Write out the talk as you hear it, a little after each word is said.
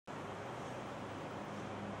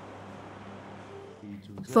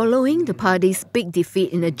Following the party's big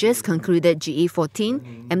defeat in the just concluded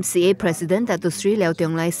GE14, MCA President Datuk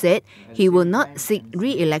Liow said he will not seek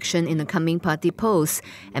re-election in the coming party polls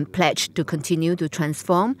and pledged to continue to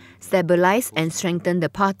transform, stabilise and strengthen the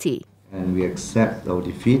party. And we accept our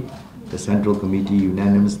defeat. The Central Committee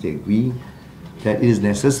unanimously agree that it is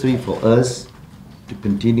necessary for us to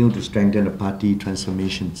continue to strengthen the party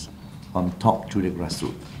transformations from top to the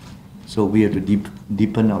grassroots. So we have to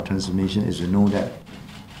deepen our transformation, as you know that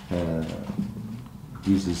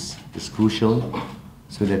this is crucial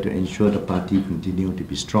so that to ensure the party continue to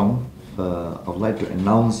be strong. I would like to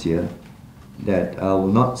announce here that I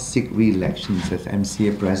will not seek re-election as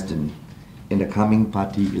MCA President in the coming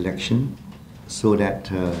party election, so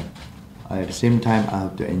that at the same time I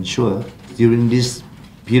have to ensure during this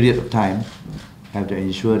period of time I have to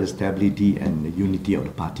ensure the stability and the unity of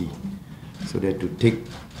the party, so that to take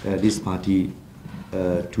this party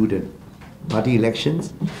to the party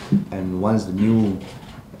elections, and once the new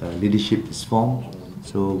leadership is formed,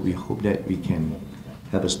 so we hope that we can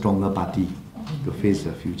have a stronger party to face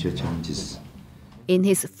the future challenges. In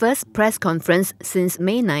his first press conference since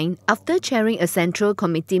May 9, after chairing a Central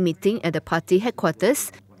Committee meeting at the party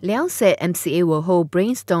headquarters, Liow said MCA will hold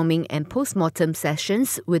brainstorming and post-mortem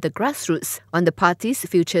sessions with the grassroots on the party's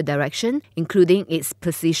future direction, including its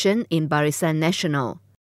position in Barisan Nasional.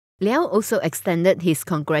 Liow also extended his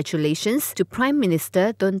congratulations to Prime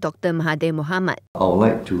Minister Tun Dr. Mahathir Mohamad. I would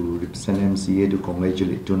like to represent MCA to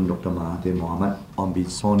congratulate Tun Dr. Mahathir Mohamad on being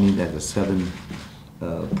sworn in as the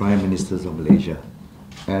 7th Prime Ministers of Malaysia,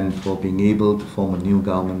 and for being able to form a new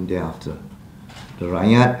government thereafter. The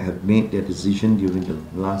Rakyat have made their decision during the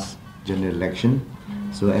last general election,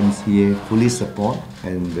 so MCA fully support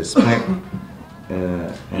and respect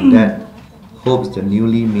and that hopes the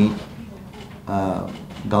newly made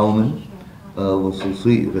government will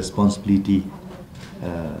fulfill responsibility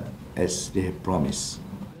as they have promised.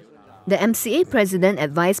 The MCA president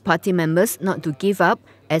advised party members not to give up,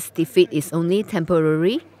 as defeat is only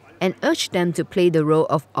temporary, and urged them to play the role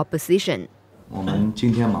of opposition. 我们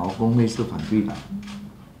今天马华工会是反对党，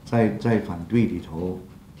在反对里头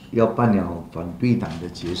要扮演好反对党的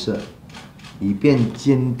角色，以便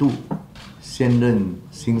监督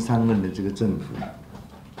新上任的这个政府。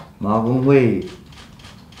马华工会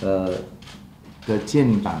的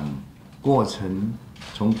建党过程，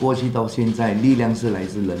从过去到现在，力量是来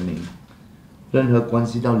自人民，任何关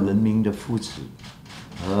系到人民的福祉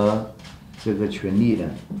和这个权利的，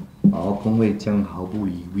马华工会将毫不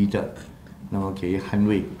犹豫的。 那么给予捍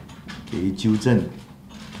卫，给予纠正，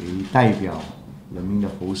给予代表人民的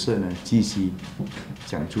喉舌呢，继续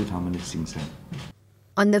讲出他们的心声。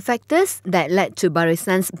On the factors that led to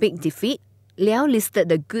Barisan's big defeat, Liow listed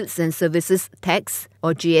the Goods and Services Tax,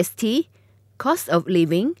 or GST, cost of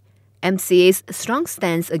living, MCA's strong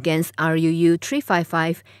stance against RUU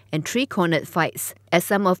 355 and three-cornered fights as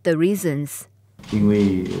some of the reasons. 因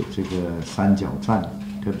为这个三角战，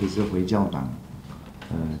特别是回教党。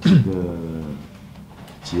 这个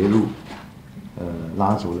介入，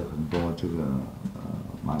拉走了很多这个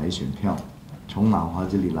马来选票，从马华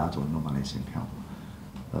这里拉走很多马来选票。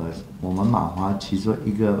我们马华提出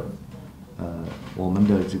一个我们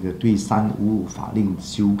的这个对355法令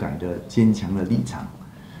修改的坚强的立场，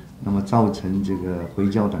那么造成这个回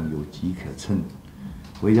教党有机可乘，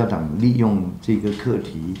回教党利用这个课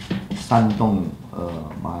题煽动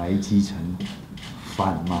马来基层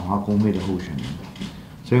反马华工会的候选人。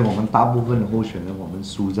 所以我们大部分的候选人，我们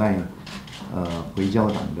输在回教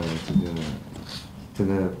党的这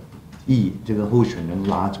个候选人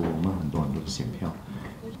拉走我们很多的选票，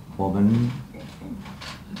我们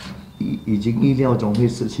已经意料中会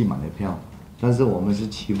失去马来票，但是我们是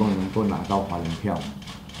期望能够拿到华人票，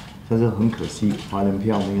但是很可惜华人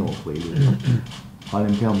票没有回流，华人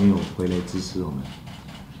票没有回来支持我们，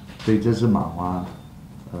所以这是马华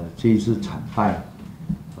这一次惨败，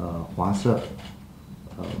华社。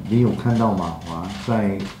 没有看到马华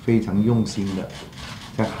在非常用心的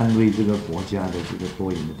在捍卫这个国家的这个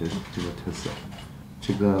多元的这个特色，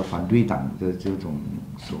这个反对党的这种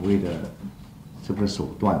所谓的这个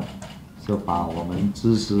手段，是把我们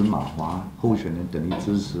支持马华候选人等于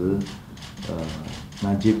支持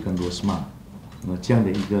Najib跟罗斯曼，那么这样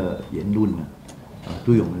的一个言论呢，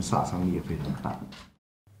对我们杀伤力也非常大。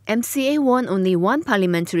 MCA won only 1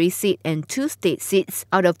 parliamentary seat and 2 state seats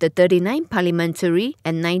out of the 39 parliamentary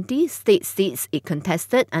and 90 state seats it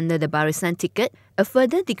contested under the Barisan ticket, a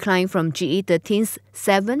further decline from GE13's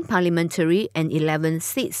 7 parliamentary and 11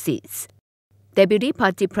 state seats. Deputy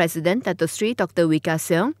Party President Datuk Dr. Wika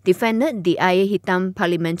Seong defended the Ayer Hitam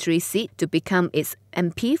parliamentary seat to become its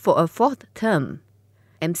MP for a 4th term.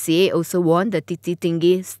 MCA also won the Titi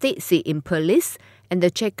Tinggi state seat in Perlis and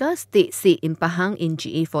the Cheka state seat in Pahang in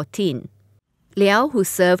GE14. Liow, who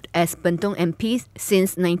served as Bentong MP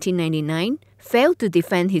since 1999, failed to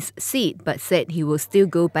defend his seat but said he will still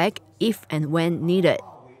go back if and when needed.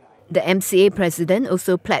 The MCA president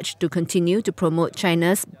also pledged to continue to promote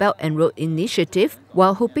China's Belt and Road Initiative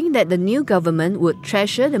while hoping that the new government would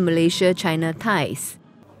treasure the Malaysia-China ties.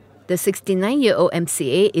 The 69-year-old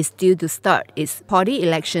MCA is due to start its party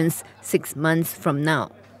elections 6 months from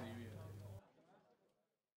now.